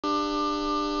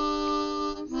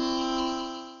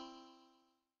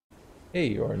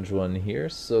Hey, Orange One here.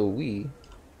 So we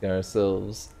got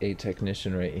ourselves a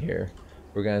technician right here.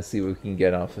 We're gonna see what we can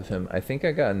get off of him. I think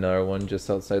I got another one just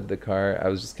outside the car. I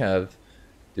was just kind of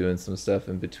doing some stuff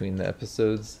in between the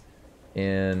episodes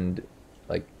and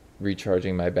like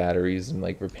recharging my batteries and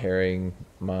like repairing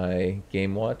my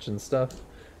game watch and stuff.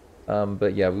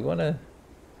 But yeah, we wanna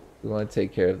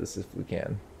take care of this if we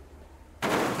can.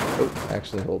 Oh,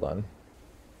 actually, hold on.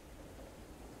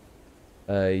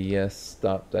 Yes,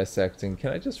 stop dissecting.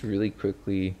 Can I just really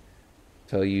quickly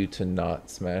tell you to not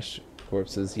smash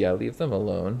corpses? Yeah, leave them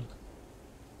alone.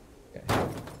 Okay.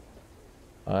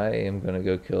 I am gonna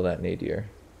go kill that nadir.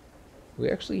 We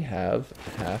actually have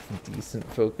half decent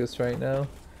focus right now,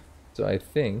 so I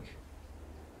think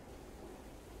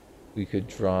we could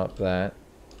drop that.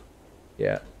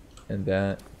 Yeah, and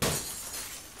that.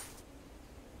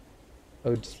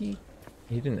 Oh, did he?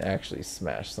 He didn't actually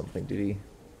smash something, did he?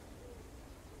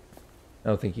 I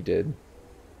don't think he did.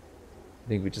 I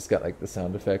think we just got like the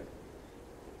sound effect.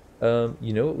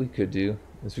 You know what we could do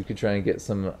is we could try and get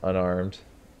some unarmed.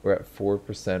 We're at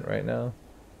 4% right now.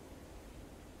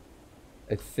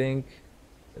 I think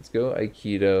let's go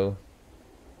Aikido.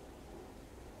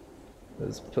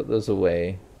 Let's put those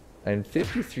away. And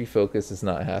 53 focus is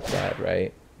not half bad,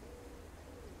 right?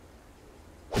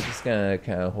 We're just gonna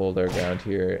kind of hold our ground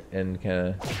here and kind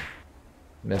of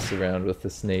mess around with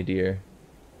this nadir.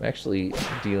 I'm actually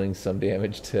dealing some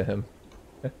damage to him.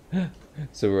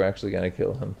 So we're actually gonna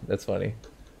kill him. That's funny.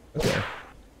 Okay.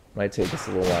 Might take us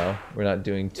a little while. We're not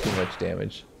doing too much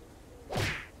damage.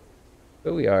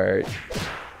 But we are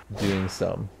doing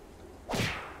some.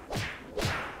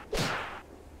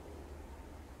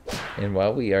 And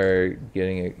while we are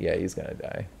getting it, yeah, he's gonna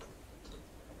die.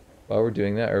 While we're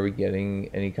doing that, are we getting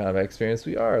any combat experience?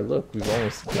 We are. Look, we've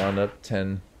almost gone up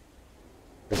 10%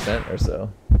 or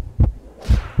so.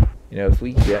 You know, if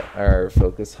we get our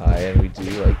focus high and we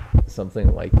do like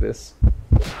something like this,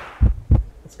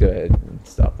 let's go ahead and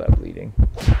stop that bleeding.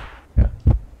 Yeah.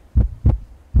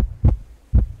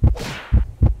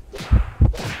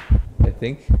 I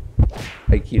think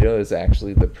Aikido is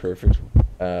actually the perfect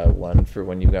one for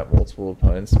when you've got multiple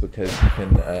opponents because you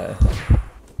can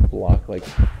block like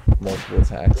multiple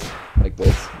attacks like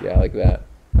this. Yeah, like that.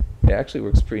 It actually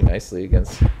works pretty nicely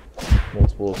against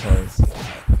multiple opponents.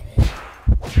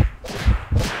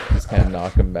 Just kind of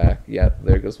knock them back. Yeah,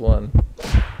 there goes one.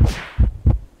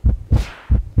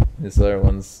 This other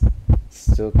one's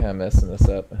still kind of messing us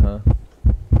up, huh?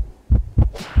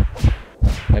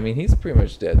 I mean, he's pretty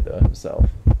much dead though himself.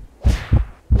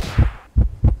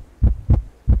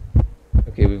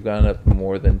 Okay, we've gone up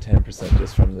more than 10%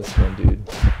 just from this one dude.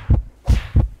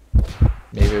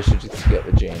 Maybe I should just get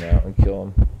the Jane out and kill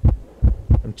him.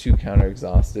 I'm too counter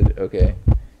exhausted. Okay,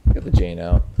 get the Jane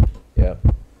out. Yeah.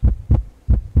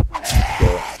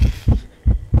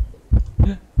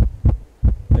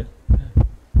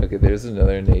 Okay, there's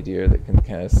another nadir that can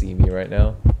kind of see me right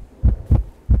now.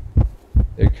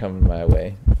 They're coming my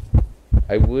way.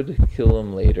 I would kill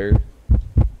them later,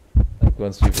 like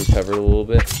once we've recovered a little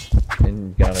bit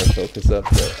and got our focus up,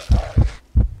 but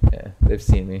yeah, they've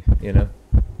seen me, you know?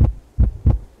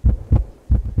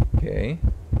 Okay.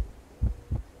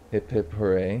 Hip hip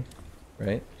hooray,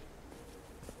 right?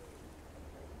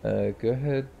 Go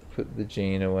ahead, put the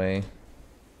Jane away.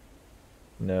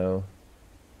 No.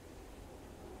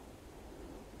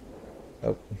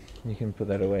 Oh, you can put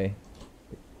that away.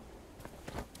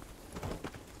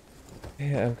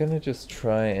 Yeah, I'm gonna just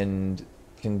try and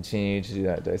continue to do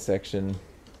that dissection.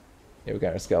 Yeah, we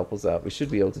got our scalpels out. We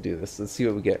should be able to do this. Let's see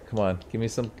what we get. Come on, give me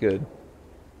some good.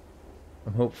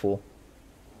 I'm hopeful.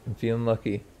 I'm feeling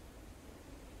lucky.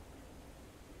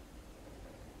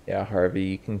 Yeah, Harvey,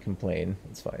 you can complain.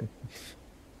 It's fine.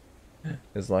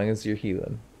 As long as you're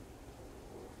healing.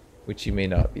 Which you may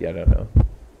not be, I don't know.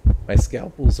 My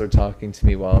scalpels are talking to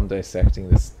me while I'm dissecting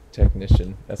this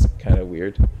technician. That's kind of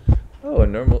weird. Oh,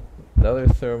 another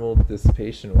thermal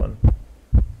dissipation one.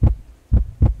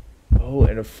 Oh,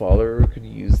 and a follower could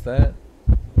use that?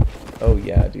 Oh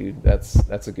yeah, dude,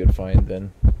 that's a good find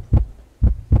then.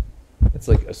 It's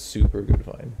like a super good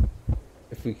find.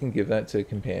 If we can give that to a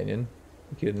companion.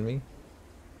 You kidding me?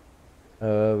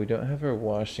 We don't have our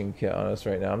washing kit on us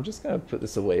right now. I'm just gonna put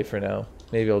this away for now.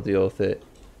 Maybe I'll deal with it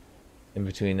in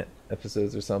between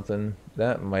episodes or something.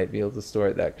 That might be able to store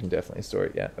it. That can definitely store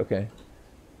it. Yeah, okay.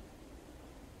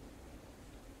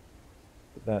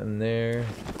 Put that in there.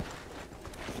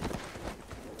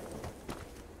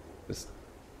 Just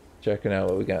checking out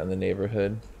what we got in the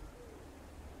neighborhood.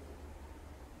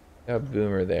 Got a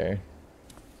boomer there.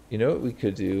 You know what we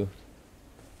could do?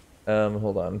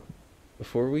 Hold on.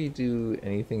 Before we do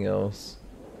anything else,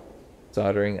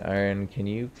 Soldering iron, can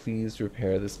you please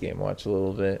repair this game watch a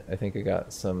little bit? I think I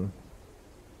got some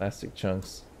plastic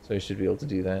chunks, so I should be able to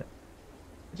do that.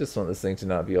 I just want this thing to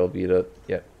not be all beat up.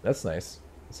 Yep, that's nice.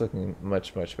 It's looking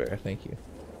much, much better. Thank you.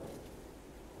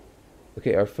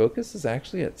 Okay, our focus is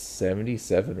actually at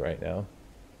 77 right now.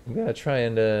 I'm gonna try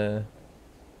and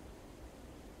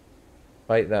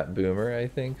fight that boomer, I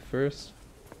think, first.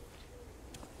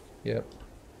 Yep.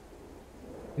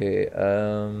 Okay,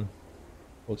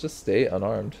 we'll just stay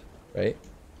unarmed, right?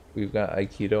 We've got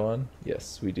Aikido on.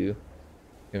 Yes, we do.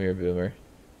 Come here, boomer.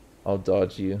 I'll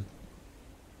dodge you.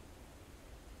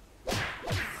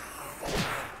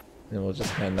 And we'll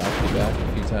just kind of knock you back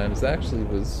a few times. That actually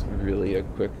was really a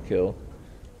quick kill.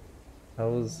 How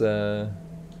was,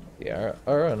 yeah,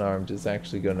 our unarmed is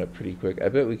actually going up pretty quick. I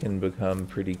bet we can become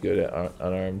pretty good at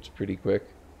unarmed pretty quick.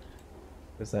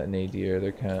 There's that nadir,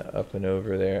 they're kind of up and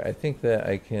over there. I think that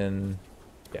I can,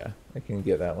 yeah, I can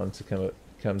get that one to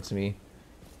come to me.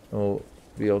 And we'll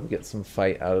be able to get some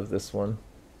fight out of this one.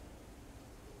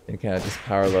 And kind of just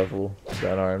power level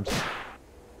the unarmed.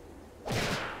 I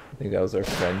think that was our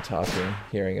friend talking,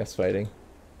 hearing us fighting.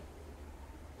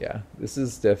 Yeah, this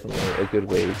is definitely a good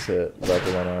way to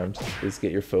level unarmed, is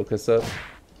get your focus up.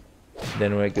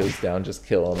 Then when it goes down, just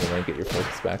kill them and then get your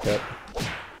focus back up.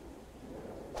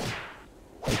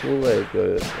 Like, we'll let it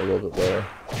go a little bit lower.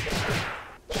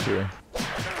 Sure.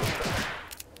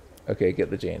 Okay, get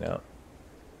the Jane out.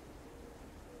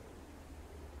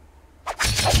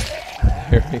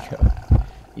 There we go.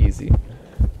 Easy.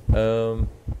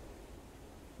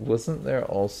 Wasn't there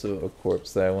also a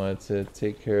corpse that I wanted to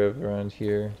take care of around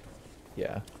here?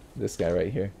 Yeah, this guy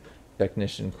right here.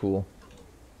 Technician, cool.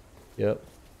 Yep.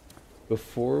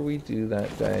 Before we do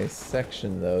that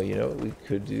dissection though, you know what we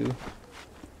could do?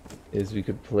 Is we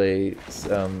could play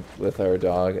with our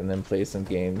dog and then play some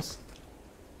games.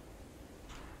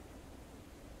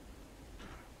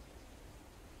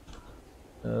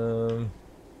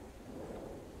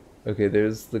 Okay,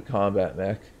 there's the combat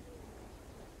mech.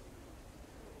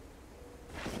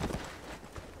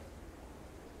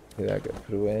 Okay, that got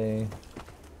put away.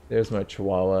 There's my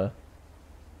Chihuahua.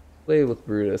 Play with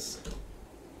Brutus.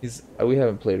 We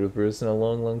haven't played with Brutus in a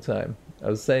long, long time. I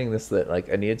was saying this that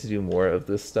like I needed to do more of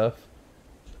this stuff,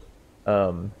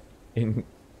 to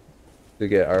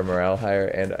get our morale higher,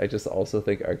 and I just also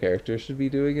think our character should be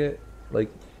doing it.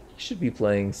 Like he should be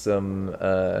playing some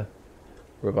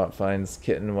Robot finds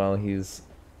Kitten while he's,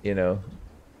 you know,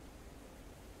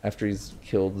 after he's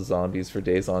killed zombies for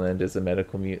days on end as a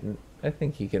medical mutant. I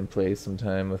think he can play some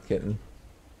time with Kitten.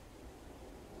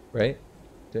 Right?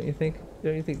 Don't you think?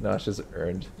 Don't you think Nosh has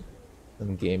earned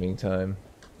some gaming time?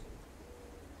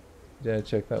 Did I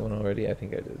check that one already? I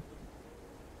think I did.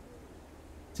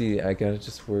 See, I gotta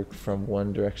just work from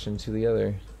one direction to the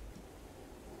other.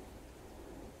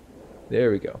 There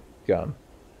we go. Gum.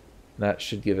 That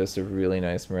should give us a really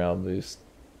nice morale boost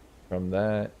from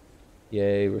that.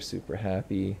 Yay, we're super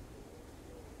happy.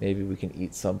 Maybe we can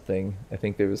eat something. I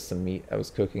think there was some meat I was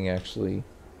cooking actually.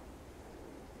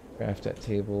 Craft at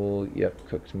table. Yep,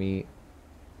 cooked meat.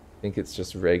 I think it's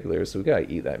just regular, so we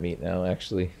gotta eat that meat now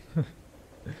actually.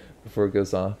 Before it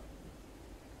goes off.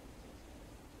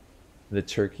 The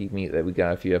turkey meat that we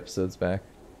got a few episodes back.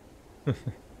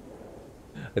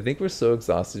 I think we're so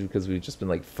exhausted because we've just been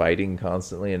like fighting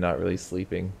constantly and not really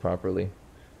sleeping properly.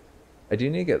 I do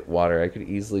need to get water. I could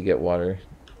easily get water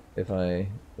if I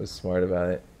was smart about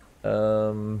it.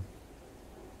 I'm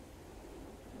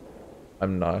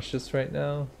nauseous right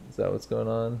now. Is that what's going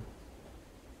on?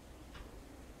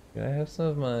 Can I have some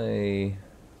of my...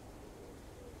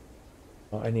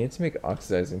 Oh, I needed to make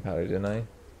oxidizing powder, didn't I?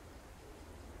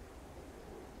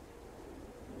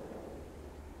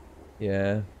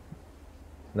 Yeah.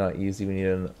 Not easy. We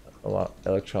need a lot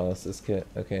electrolysis kit.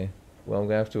 Okay. Well, I'm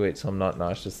gonna have to wait till I'm not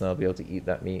nauseous and I'll be able to eat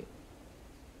that meat.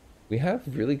 We have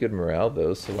really good morale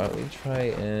though, so why don't we try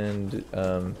and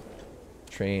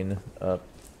train up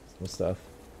some stuff.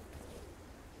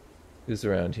 Who's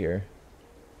around here?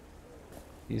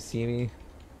 Do you see me?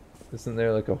 Isn't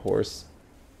there like a horse?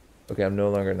 Okay, I'm no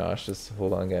longer nauseous.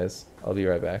 Hold on guys. I'll be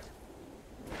right back.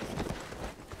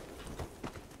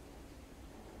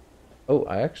 Oh,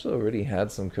 I actually already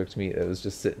had some cooked meat that was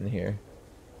just sitting here,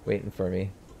 waiting for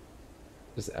me.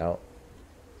 Just out.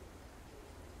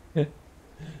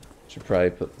 Should probably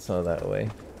put some of that away.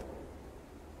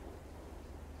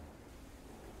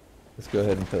 Let's go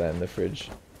ahead and put that in the fridge.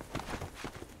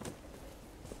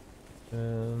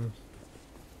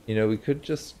 You know, we could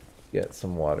just get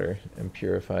some water and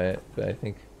purify it, but I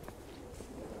think...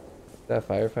 Is that a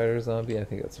firefighter zombie? I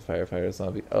think that's a firefighter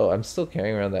zombie. Oh, I'm still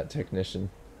carrying around that technician.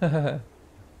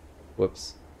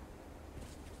 Whoops.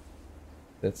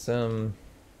 That's yeah.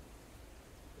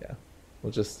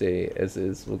 We'll just stay as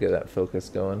is. We'll get that focus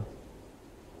going.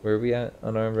 Where are we at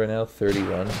unarmed right now?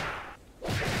 31.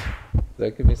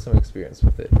 That give me some experience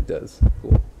with it. It does.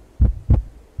 Cool.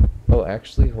 Oh,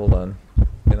 actually, hold on.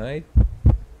 Can I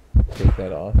take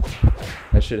that off?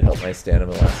 That should help my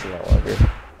stamina last a lot longer.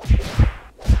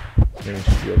 Maybe we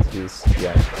should be able to do this,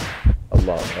 yeah, a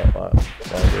lot longer.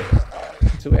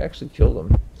 Until we actually killed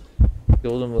him.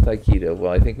 Killed him with Aikido.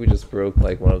 Well, I think we just broke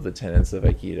like one of the tenets of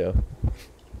Aikido.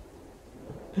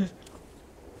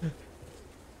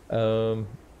 Oh,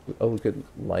 we could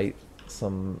light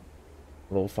some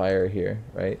little fire here,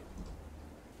 right?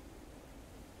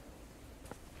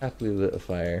 Happily lit a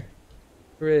fire.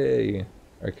 Hooray!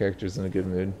 Our character's in a good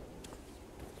mood.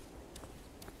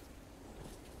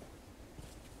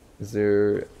 Is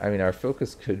there... I mean, our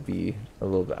focus could be a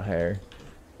little bit higher.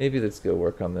 Maybe let's go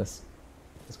work on this.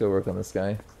 Let's go work on this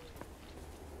guy.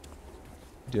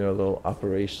 Do a little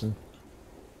operation.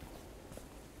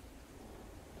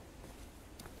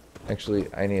 Actually,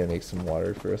 I need to make some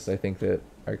water first. I think that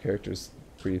our character's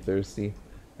pretty thirsty.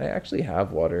 I actually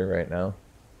have water right now.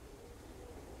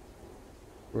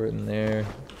 We're in there.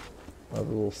 I'll have a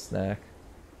little snack.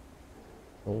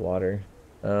 A little water.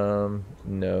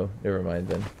 No, never mind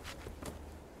then.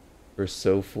 We're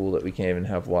so full that we can't even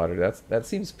have water. That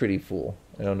seems pretty full.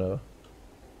 I don't know.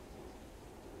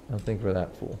 I don't think we're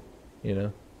that full, you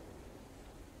know?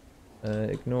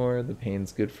 Ignore, the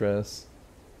pain's good for us.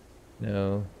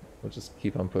 No, we'll just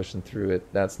keep on pushing through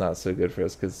it. That's not so good for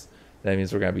us because that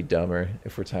means we're gonna be dumber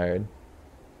if we're tired.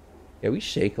 Yeah, we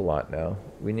shake a lot now.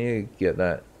 We need to get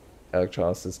that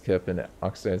electrolysis kit and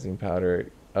oxidizing powder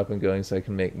up and going so I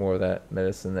can make more of that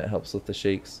medicine that helps with the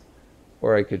shakes.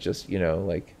 Or I could just, you know,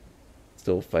 like,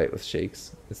 still fight with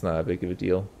shakes. It's not a big of a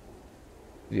deal,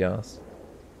 to be honest.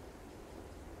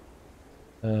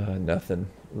 Nothing.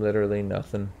 Literally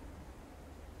nothing.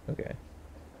 Okay.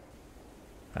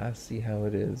 I see how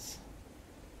it is.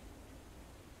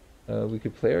 We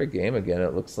could play our game again.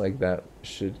 It looks like that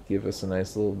should give us a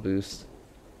nice little boost.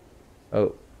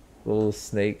 Oh, little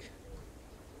snake.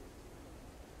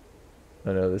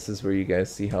 Oh no, this is where you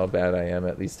guys see how bad I am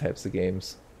at these types of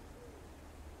games.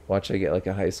 Watch I get like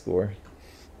a high score.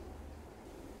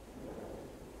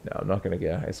 No, I'm not gonna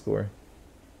get a high score.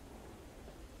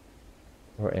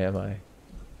 Or am I?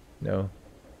 No.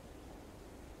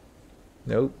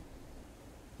 Nope.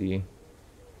 The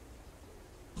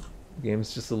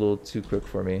game's just a little too quick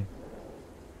for me.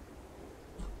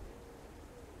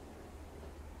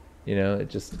 You know, it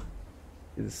just...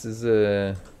 This is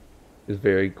a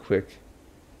very quick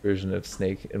version of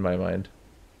Snake in my mind.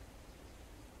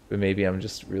 But maybe I'm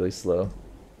just really slow.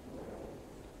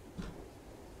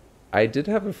 I did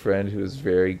have a friend who was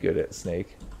very good at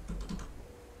Snake.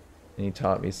 And he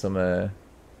taught me some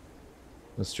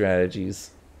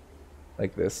strategies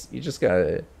like this. You just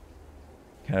gotta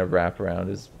kind of wrap around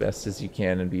as best as you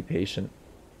can and be patient.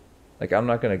 Like, I'm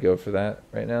not gonna go for that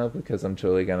right now because I'm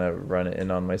totally gonna run it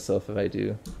in on myself if I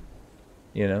do.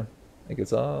 You know? Like,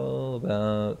 it's all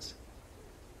about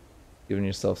giving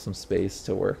yourself some space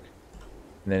to work.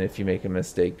 And then if you make a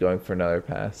mistake, going for another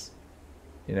pass.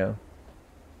 You know?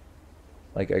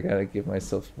 Like, I gotta give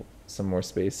myself some more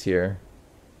space here.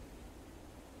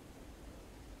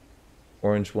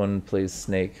 Orange one plays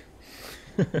Snake.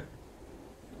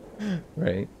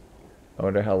 Right? I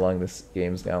wonder how long this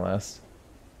game's gonna last.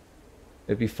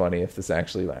 It'd be funny if this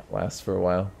actually lasts for a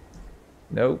while.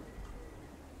 Nope.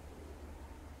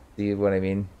 See what I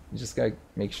mean? You just gotta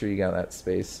make sure you got that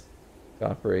space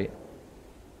to operate.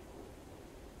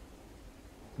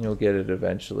 You'll get it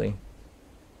eventually.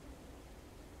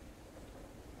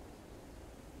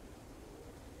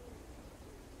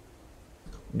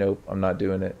 Nope, I'm not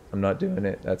doing it. I'm not doing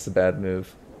it. That's a bad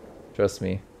move. Trust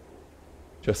me.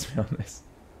 Trust me on this.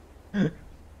 Is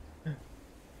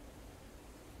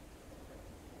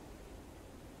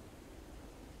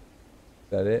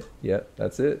that it? Yep,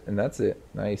 that's it. And that's it.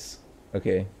 Nice.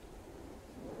 Okay.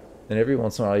 And every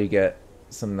once in a while you get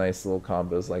some nice little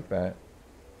combos like that.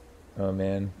 Oh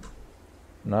man.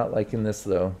 Not liking this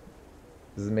though.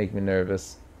 Does it make me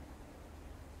nervous?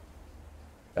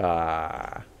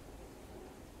 Ah.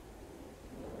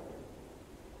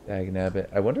 Dagnabbit.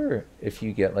 I wonder if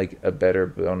you get like a better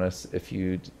bonus if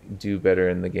you do better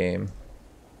in the game.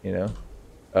 You know?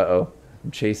 Uh-oh.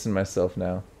 I'm chasing myself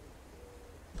now.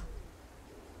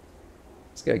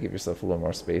 Just gotta give yourself a little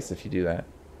more space if you do that.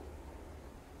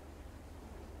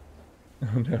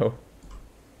 Oh no.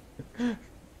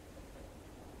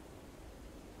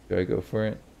 Do I go for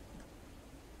it?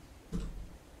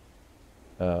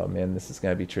 Oh man, this is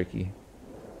gonna be tricky.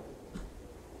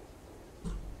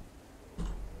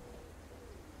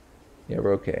 Yeah,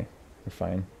 we're okay. We're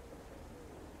fine.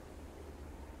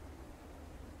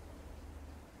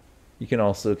 You can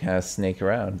also kind of snake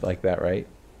around like that, right?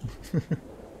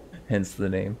 Hence the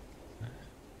name.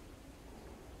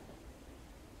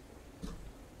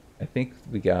 I think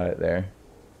we got it there.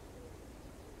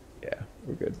 Yeah,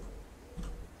 we're good.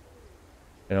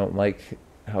 I don't like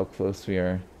how close we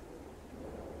are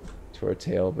to our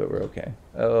tail, but we're okay.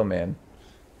 Oh man.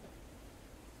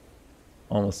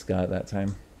 Almost got it that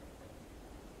time.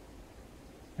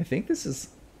 I think this is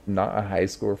not a high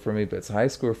score for me, but it's a high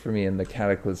score for me in the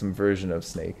Cataclysm version of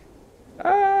Snake.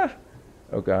 Ah!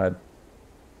 Oh god.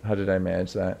 How did I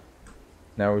manage that?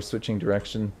 Now we're switching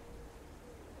direction.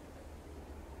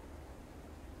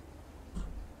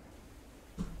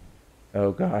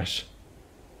 Oh gosh.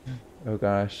 Oh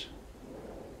gosh.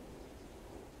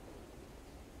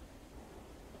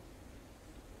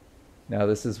 Now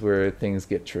this is where things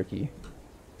get tricky.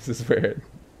 This is where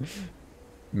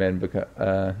men become,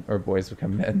 or boys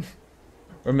become men.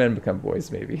 Or men become boys,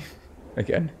 maybe.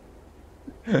 Again.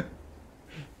 Okay,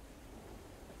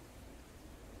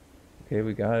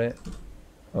 we got it.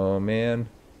 Oh man.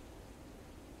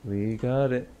 We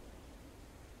got it.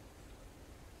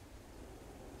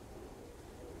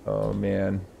 Oh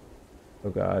man. Oh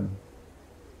god.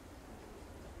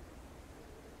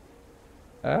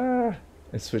 Ah!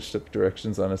 I switched up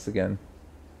directions on us again.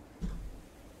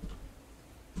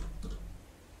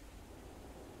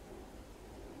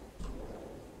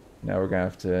 Now we're gonna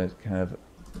have to kind of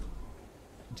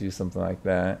do something like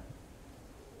that.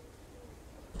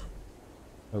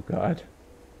 Oh god.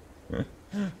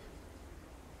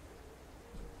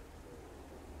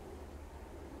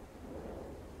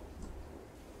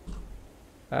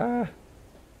 Ah!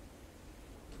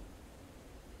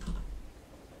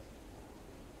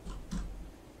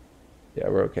 Yeah,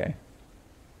 we're okay.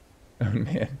 Oh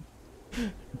man.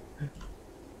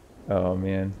 Oh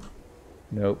man.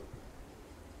 Nope.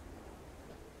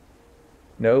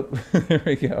 Nope. There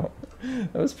we go.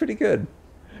 That was pretty good.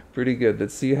 Pretty good.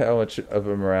 Let's see how much of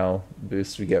a morale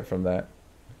boost we get from that.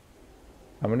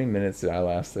 How many minutes did I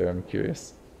last there? I'm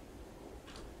curious.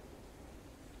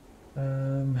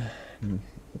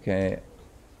 Okay.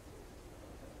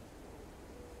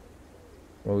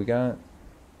 Well, we got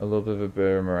a little bit of a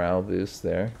better morale boost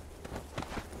there.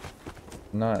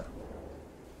 Not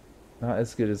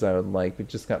as good as I would like. We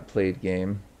just got played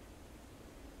game.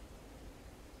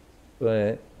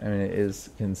 But, I mean, it is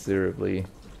considerably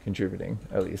contributing,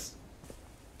 at least.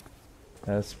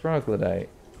 Sproglodyte.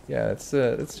 Yeah,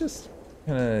 let's just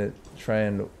kind of try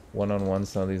and one-on-one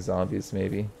some of these zombies,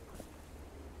 maybe.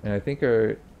 And I think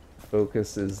our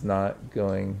focus is not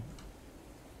going...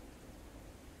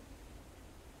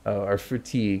 Oh, our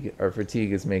fatigue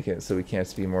is making it so we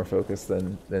can't be more focused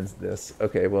than this.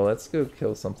 Okay, well, let's go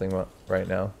kill something right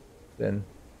now. Then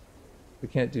we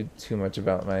can't do too much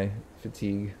about my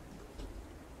fatigue.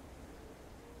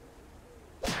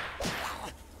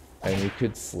 And we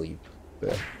could sleep,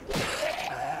 but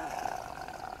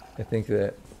I think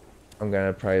that I'm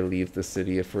gonna probably leave the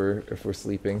city if we're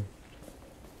sleeping.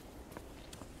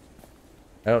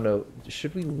 I don't know,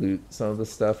 should we loot some of the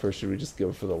stuff or should we just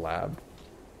go for the lab?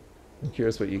 I'm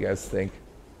curious what you guys think.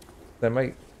 I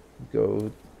might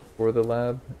go for the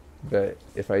lab, but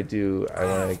if I do, I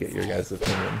want to get your guys'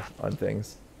 opinion on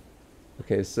things.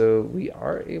 Okay, so we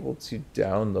are able to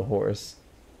down the horse.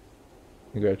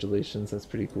 Congratulations, that's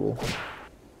pretty cool.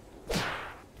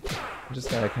 I'm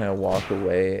just gonna kind of walk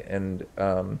away, and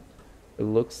it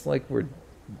looks like we're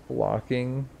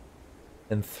blocking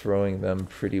and throwing them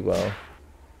pretty well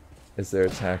as they're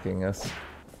attacking us.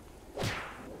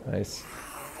 Nice.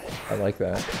 I like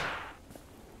that.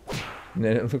 And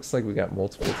then it looks like we got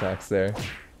multiple attacks there.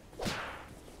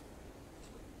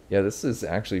 Yeah, this is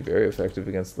actually very effective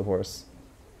against the horse.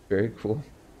 Very cool.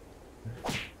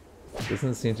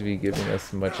 Doesn't seem to be giving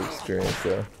us much experience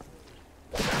though.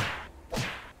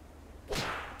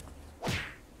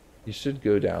 You should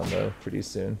go down though pretty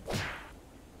soon.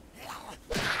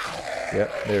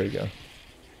 Yep, there we go.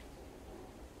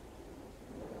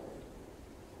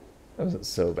 That wasn't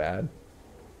so bad.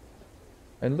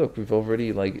 And look, we've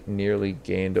already like nearly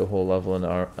gained a whole level in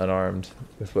Unarmed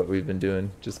with what we've been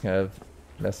doing. Just kind of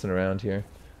messing around here.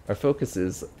 Our focus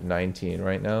is 19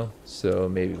 right now, so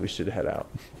maybe we should head out.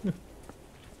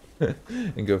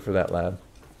 And go for that lab.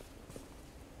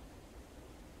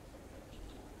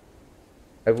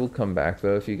 I will come back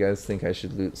though if you guys think I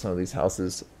should loot some of these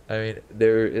houses. I mean,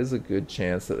 there is a good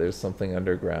chance that there's something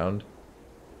underground.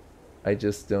 I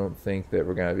just don't think that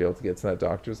we're gonna be able to get to that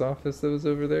doctor's office that was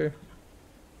over there.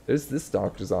 There's this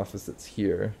doctor's office that's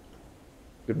here,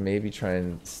 could maybe try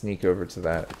and sneak over to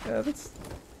that. Yeah,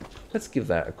 let's give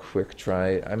that a quick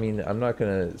try. I mean, I'm not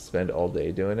gonna spend all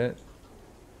day doing it.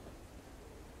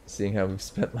 Seeing how we've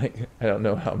spent like, I don't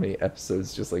know how many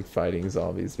episodes just like fighting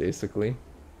zombies basically.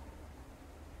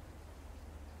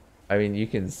 I mean, you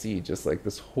can see just like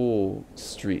this whole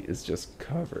street is just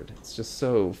covered. It's just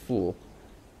so full.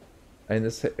 And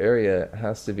this area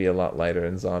has to be a lot lighter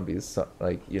in zombies, so,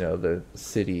 like, you know, the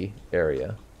city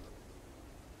area.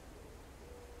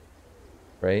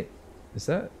 Right? Is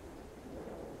that?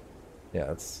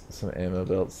 Yeah, it's some ammo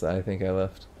belts that I think I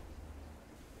left.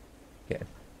 Okay.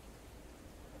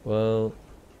 Well,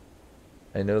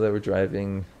 I know that we're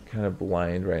driving kind of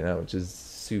blind right now, which is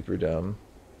super dumb.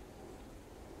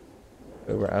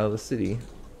 But we're out of the city.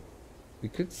 We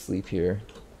could sleep here.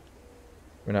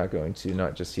 We're not going to,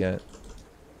 not just yet.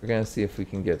 We're gonna see if we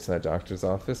can get to that doctor's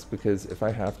office, because if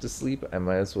I have to sleep, I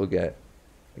might as well get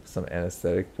like some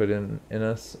anesthetic put in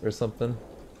us or something,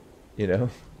 you know?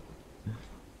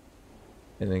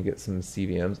 And then get some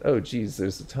CVMs. Oh geez,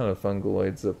 there's a ton of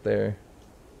fungoids up there.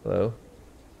 Hello?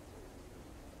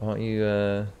 Why don't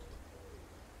you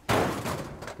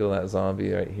kill that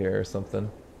zombie right here or something?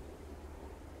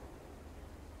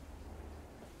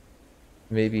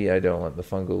 Maybe I don't want the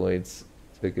fungoids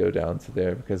to go down to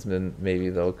there, because then maybe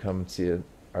they'll come to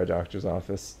our doctor's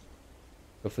office.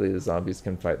 Hopefully the zombies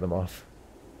can fight them off.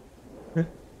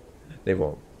 They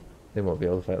won't. They won't be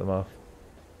able to fight them off.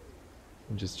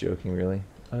 I'm just joking, really.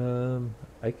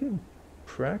 I can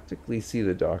practically see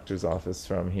the doctor's office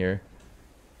from here.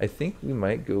 I think we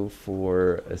might go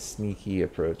for a sneaky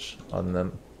approach on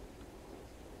them.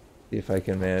 See if I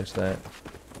can manage that.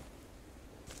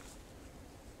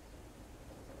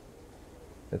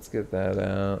 Let's get that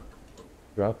out.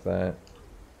 Drop that.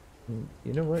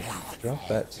 You know what? Drop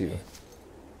that too.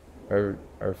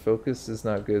 Our focus is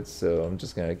not good, so I'm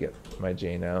just gonna get my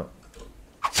Jane out.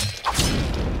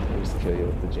 I'll just kill you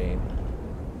with the Jane.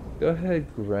 Go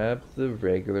ahead, grab the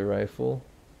regular rifle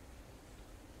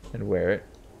and wear it.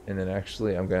 And then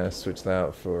actually I'm gonna switch that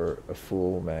out for a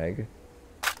full mag.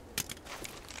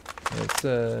 Let's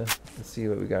see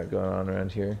what we got going on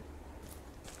around here.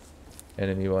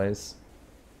 Enemy wise.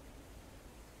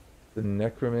 The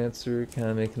necromancer kind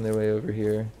of making their way over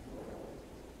here.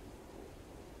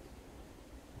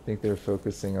 I think they're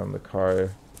focusing on the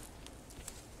car,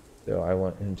 though I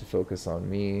want him to focus on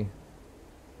me.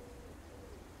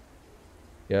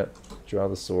 Yep, draw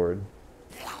the sword.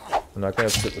 I'm not going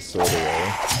to put the sword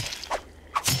away,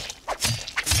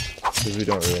 because we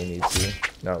don't really need to.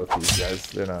 Not with these guys,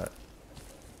 they're not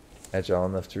agile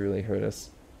enough to really hurt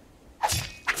us.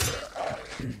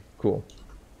 Cool.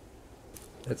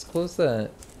 Let's close that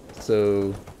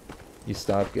so you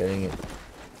stop getting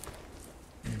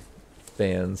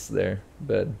fans there,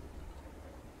 bed.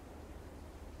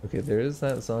 Okay, there is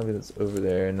that zombie that's over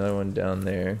there, another one down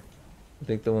there. I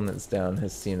think the one that's down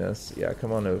has seen us. Yeah,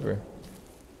 come on over.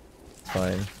 It's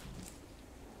fine.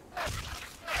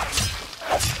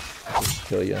 I'll just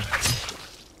kill you.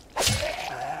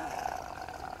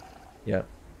 Yep.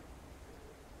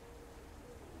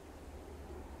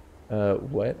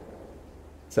 What?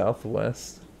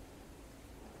 Southwest?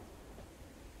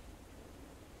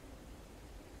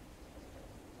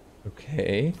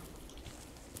 Okay.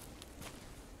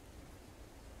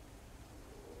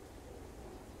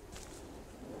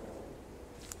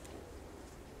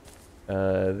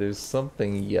 There's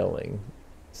something yelling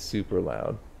super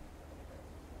loud.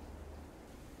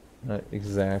 Not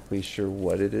exactly sure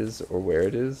what it is or where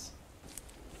it is.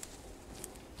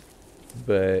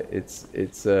 But it's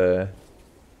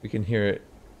we can hear it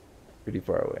pretty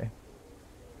far away.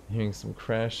 I'm hearing some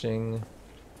crashing.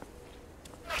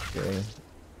 Okay.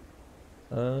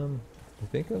 I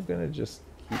think I'm gonna just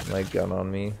keep my gun on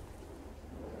me.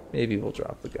 Maybe we'll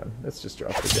drop the gun. Let's just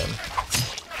drop the gun.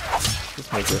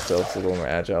 Just make ourselves a little more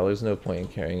agile. There's no point in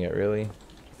carrying it, really.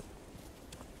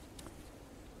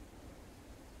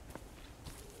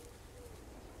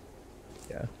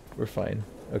 Yeah, we're fine.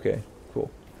 Okay,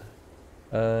 cool.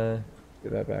 Get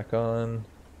that back on.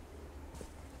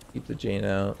 Keep the Jane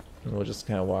out, and we'll just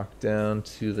kind of walk down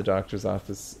to the doctor's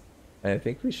office. And I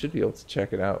think we should be able to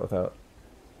check it out without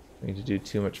having to do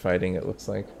too much fighting, it looks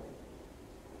like.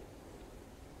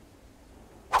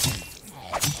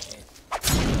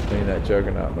 I mean, that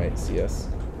Juggernaut might see us.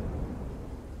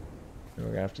 And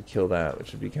we're gonna have to kill that,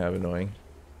 which would be kind of annoying.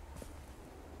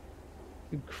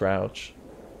 Good crouch.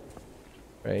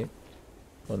 Right?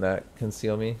 Won't that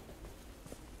conceal me?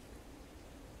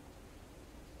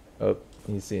 Oh,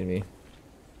 he's seeing me.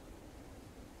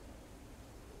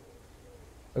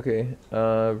 Okay,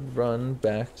 run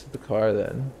back to the car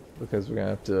then. because we're gonna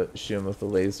have to shoot him with the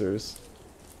lasers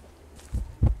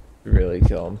to really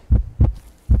kill him.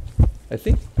 I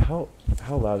think how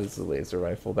loud is the laser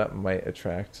rifle? That might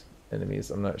attract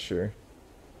enemies. I'm not sure.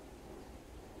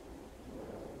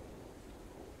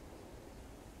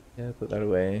 Yeah, put that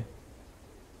away.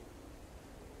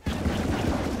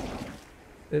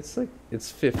 It's like,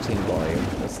 it's 15 volume.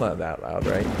 That's not that loud,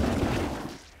 right?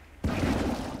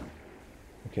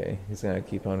 Okay, he's gonna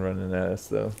keep on running at us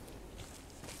though.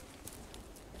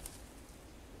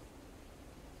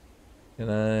 Can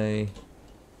I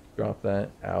drop that?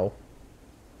 Ow.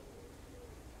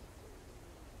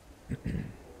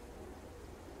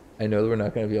 I know we're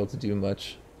not gonna be able to do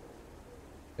much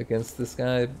against this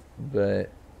guy, but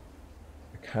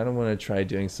I kind of want to try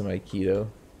doing some Aikido.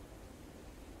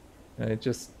 I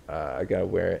gotta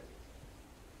wear it.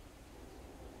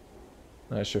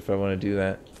 Not sure if I want to do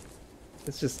that.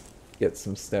 Let's just get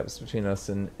some steps between us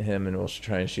and him, and we'll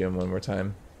try and shoot him one more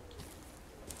time.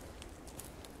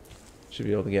 Should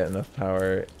be able to get enough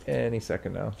power any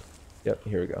second now. Yep,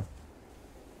 here we go.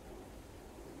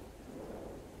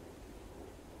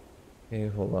 Okay,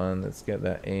 hold on. Let's get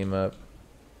that aim up.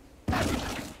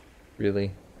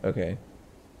 Really? Okay.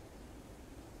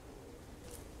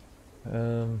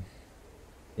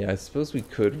 Yeah, I suppose we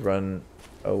could run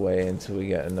away until we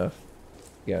get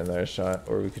another shot,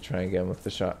 or we could try again with the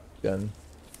shotgun.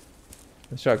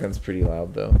 The shotgun's pretty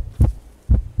loud though.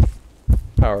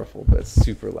 Powerful, but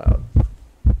super loud.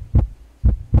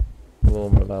 A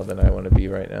little more loud than I want to be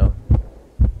right now.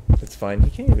 It's fine. He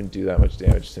can't even do that much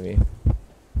damage to me,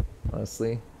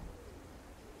 honestly.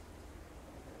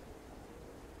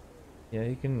 Yeah,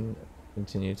 he can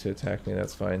continue to attack me.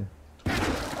 That's fine.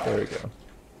 There we go.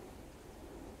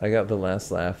 I got the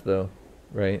last laugh though,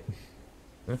 right?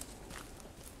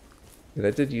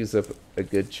 That did use up a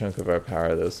good chunk of our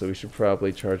power though, so we should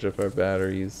probably charge up our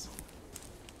batteries.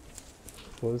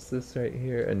 What was this right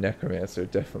here? A necromancer.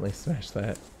 Definitely smash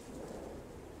that.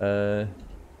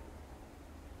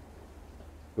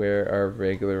 Where our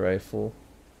regular rifle?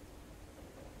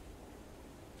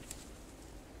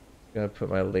 Gotta put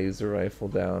my laser rifle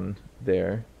down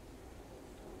there.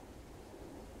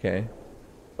 Okay.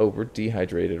 Oh, we're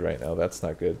dehydrated right now. That's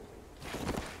not good.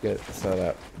 Get some of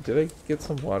that. Did I get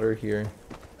some water here?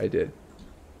 I did.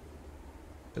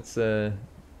 Let's get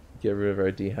rid of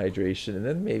our dehydration and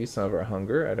then maybe some of our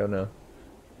hunger. I don't know.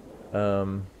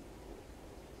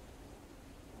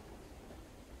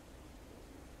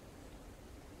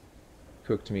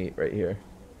 Cooked meat right here.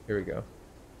 Here we go.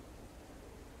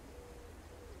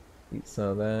 Eat some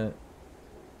of that.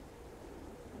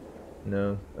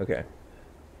 No? Okay.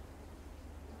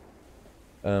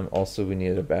 Also we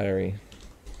needed a battery.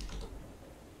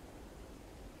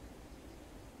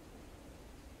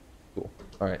 Cool.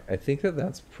 Alright, I think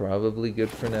that's probably good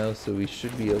for now, so we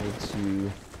should be able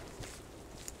to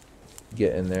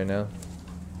get in there now.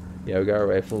 Yeah, we got our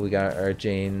rifle, we got our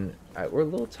Jane. We're a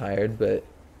little tired, but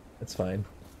it's fine.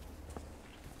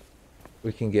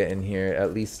 We can get in here,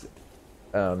 at least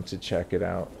to check it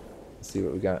out. See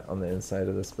what we got on the inside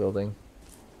of this building.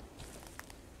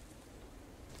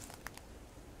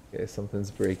 Okay,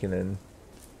 something's breaking in.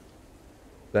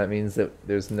 That means that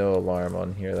there's no alarm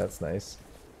on here. That's nice.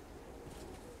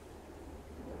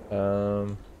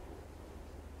 The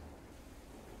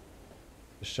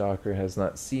shocker has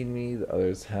not seen me. The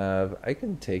others have. I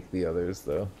can take the others,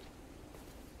 though.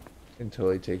 I can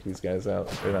totally take these guys out.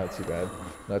 They're not too bad.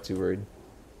 Not too worried.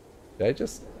 Did I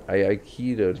just... I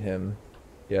Aikido'd him.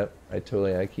 Yep, I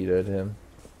totally Aikido'd him.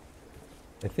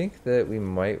 I think that we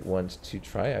might want to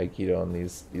try Aikido on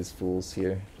these fools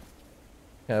here.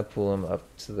 Kind of pull them up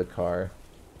to the car.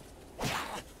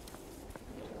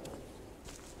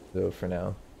 Though for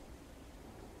now.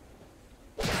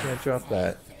 I'm gonna drop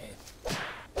that.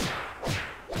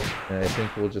 And I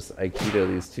think we'll just Aikido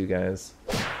these two guys.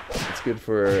 It's good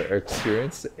for our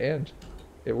experience, and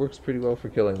it works pretty well for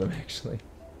killing them, actually.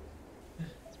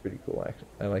 It's pretty cool, actually.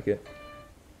 I like it.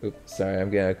 Oops, sorry,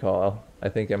 I'm getting a call. I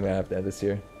think I'm gonna have to end this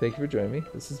here. Thank you for joining me.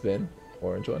 This has been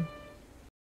Orange One.